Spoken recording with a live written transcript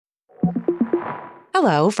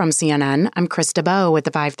Hello from CNN. I'm Krista Bowe with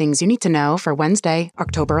the 5 things you need to know for Wednesday,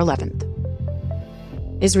 October 11th.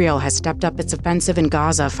 Israel has stepped up its offensive in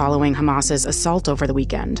Gaza following Hamas's assault over the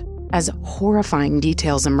weekend, as horrifying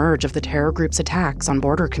details emerge of the terror group's attacks on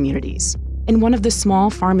border communities. In one of the small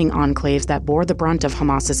farming enclaves that bore the brunt of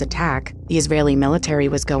Hamas's attack, the Israeli military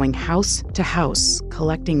was going house to house,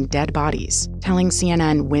 collecting dead bodies, telling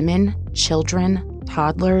CNN women, children,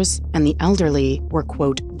 toddlers, and the elderly were,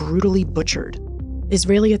 quote, brutally butchered.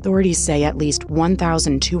 Israeli authorities say at least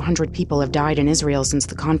 1,200 people have died in Israel since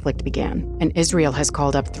the conflict began, and Israel has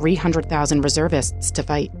called up 300,000 reservists to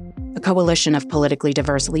fight. A coalition of politically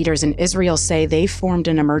diverse leaders in Israel say they've formed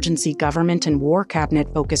an emergency government and war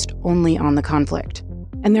cabinet focused only on the conflict.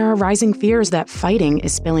 And there are rising fears that fighting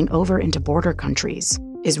is spilling over into border countries.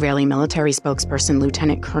 Israeli military spokesperson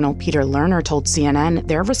Lieutenant Colonel Peter Lerner told CNN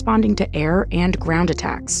they're responding to air and ground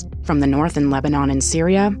attacks from the north in Lebanon and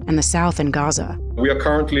Syria and the south in Gaza. We are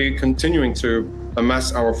currently continuing to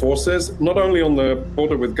amass our forces, not only on the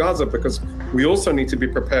border with Gaza, because we also need to be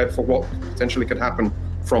prepared for what potentially could happen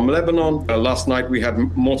from Lebanon. Last night we had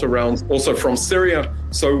mortar rounds also from Syria.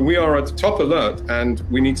 So we are at top alert and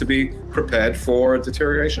we need to be prepared for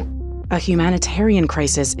deterioration. A humanitarian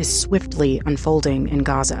crisis is swiftly unfolding in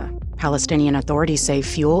Gaza. Palestinian authorities say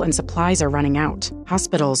fuel and supplies are running out.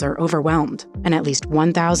 Hospitals are overwhelmed, and at least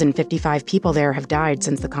 1,055 people there have died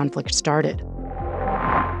since the conflict started.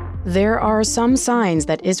 There are some signs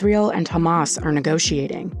that Israel and Hamas are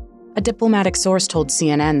negotiating. A diplomatic source told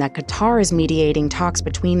CNN that Qatar is mediating talks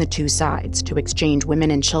between the two sides to exchange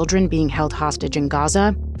women and children being held hostage in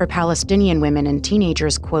Gaza for Palestinian women and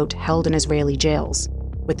teenagers, quote, held in Israeli jails.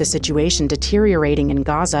 With the situation deteriorating in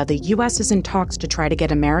Gaza, the U.S. is in talks to try to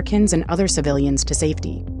get Americans and other civilians to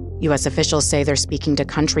safety. U.S. officials say they're speaking to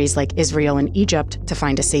countries like Israel and Egypt to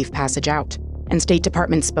find a safe passage out. And State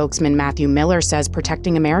Department spokesman Matthew Miller says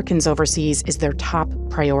protecting Americans overseas is their top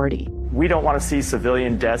priority. We don't want to see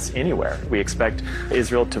civilian deaths anywhere. We expect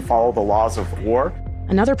Israel to follow the laws of war.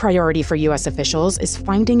 Another priority for U.S. officials is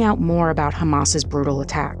finding out more about Hamas's brutal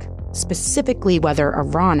attack, specifically whether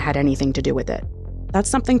Iran had anything to do with it. That's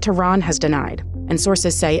something Tehran has denied, and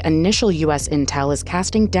sources say initial U.S. intel is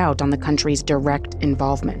casting doubt on the country's direct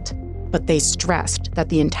involvement. But they stressed that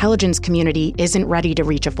the intelligence community isn't ready to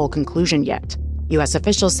reach a full conclusion yet. U.S.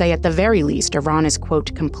 officials say at the very least Iran is,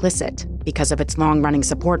 quote, complicit because of its long-running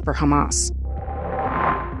support for Hamas.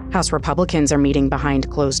 House Republicans are meeting behind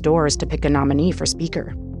closed doors to pick a nominee for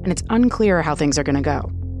Speaker, and it's unclear how things are going to go.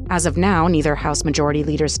 As of now, neither House Majority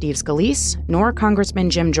Leader Steve Scalise nor Congressman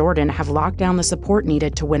Jim Jordan have locked down the support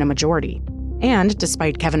needed to win a majority. And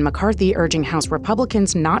despite Kevin McCarthy urging House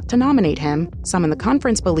Republicans not to nominate him, some in the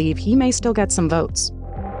conference believe he may still get some votes.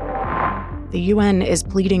 The UN is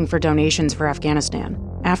pleading for donations for Afghanistan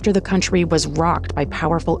after the country was rocked by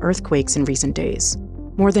powerful earthquakes in recent days.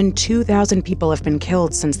 More than 2,000 people have been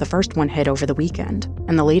killed since the first one hit over the weekend,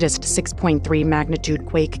 and the latest 6.3 magnitude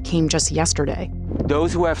quake came just yesterday.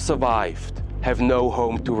 Those who have survived have no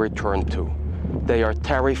home to return to. They are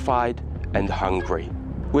terrified and hungry.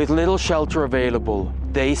 With little shelter available,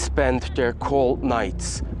 they spend their cold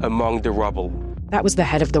nights among the rubble. That was the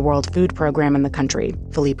head of the World Food Program in the country,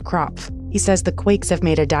 Philippe Kropf. He says the quakes have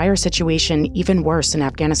made a dire situation even worse in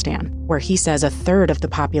Afghanistan, where he says a third of the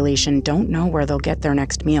population don't know where they'll get their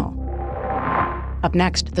next meal. Up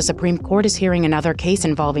next, the Supreme Court is hearing another case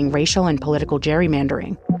involving racial and political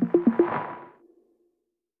gerrymandering.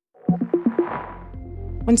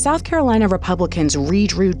 When South Carolina Republicans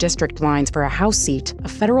redrew district lines for a House seat, a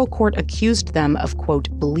federal court accused them of, quote,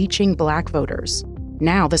 bleaching black voters.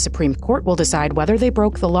 Now the Supreme Court will decide whether they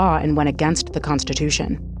broke the law and went against the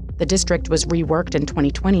Constitution. The district was reworked in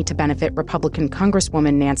 2020 to benefit Republican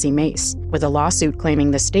Congresswoman Nancy Mace, with a lawsuit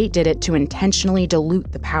claiming the state did it to intentionally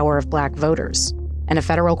dilute the power of black voters. And a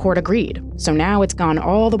federal court agreed, so now it's gone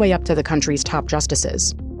all the way up to the country's top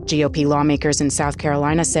justices. GOP lawmakers in South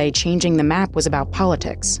Carolina say changing the map was about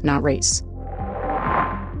politics, not race.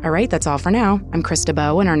 All right, that's all for now. I'm Krista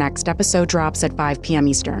Bowe, and our next episode drops at 5 p.m.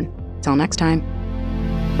 Eastern. Till next time.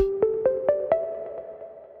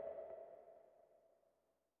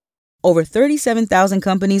 Over 37,000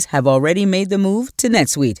 companies have already made the move to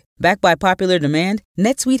NetSuite. Backed by popular demand,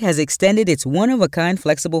 NetSuite has extended its one-of-a-kind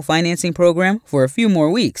flexible financing program for a few more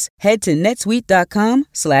weeks. Head to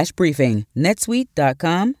netsuite.com/briefing.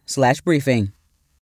 netsuite.com/briefing.